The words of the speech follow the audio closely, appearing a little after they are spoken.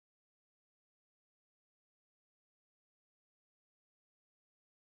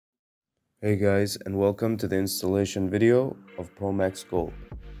Hey guys, and welcome to the installation video of Promax Gold.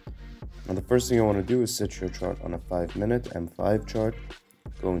 Now the first thing you want to do is set your chart on a 5-minute M5 chart.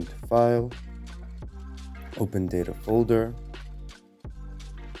 Go into File, open Data folder.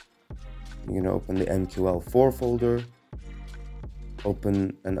 You're going to open the MQL4 folder,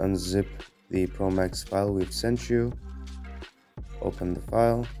 open and unzip the Promax file we've sent you, open the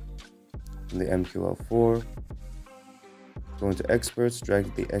file, open the MQL4, go into Experts,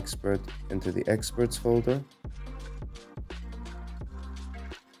 drag the expert into the Experts folder.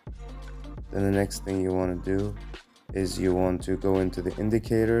 Then the next thing you want to do is you want to go into the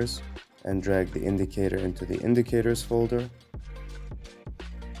Indicators and drag the indicator into the Indicators folder.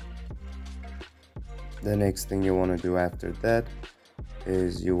 The next thing you want to do after that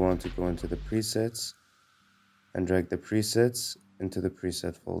is you want to go into the Presets and drag the presets into the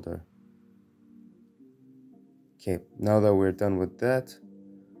Preset folder. Okay, now that we're done with that,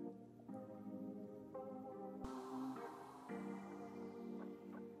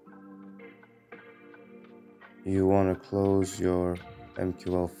 you want to close your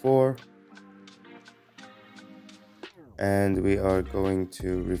MQL4 and we are going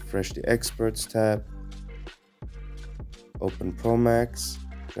to refresh the Experts tab, open Promax,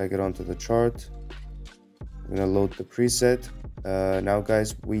 drag it onto the chart. I'm going to load the preset. Now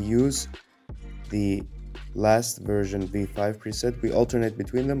guys, we use the last version V5 preset. We alternate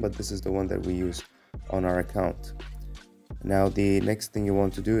between them, but this is the one that we use on our account. Now the next thing you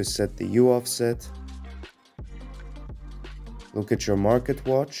want to do is set the U offset. Look at your market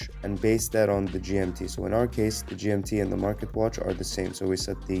watch and base that on the GMT. So in our case, the GMT and the market watch are the same. So we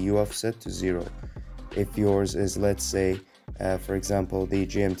set the U offset to 0. If yours is, let's say, for example, the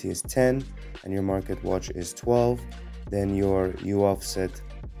GMT is 10 and your market watch is 12, then your U offset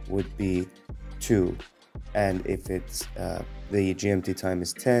would be 2. And if it's the GMT time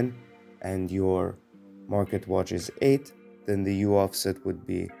is 10 and your market watch is 8, then the U offset would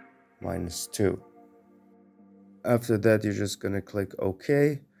be -2. After that, you're just going to click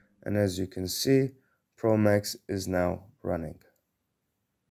OK, and as you can see, Promax is now running.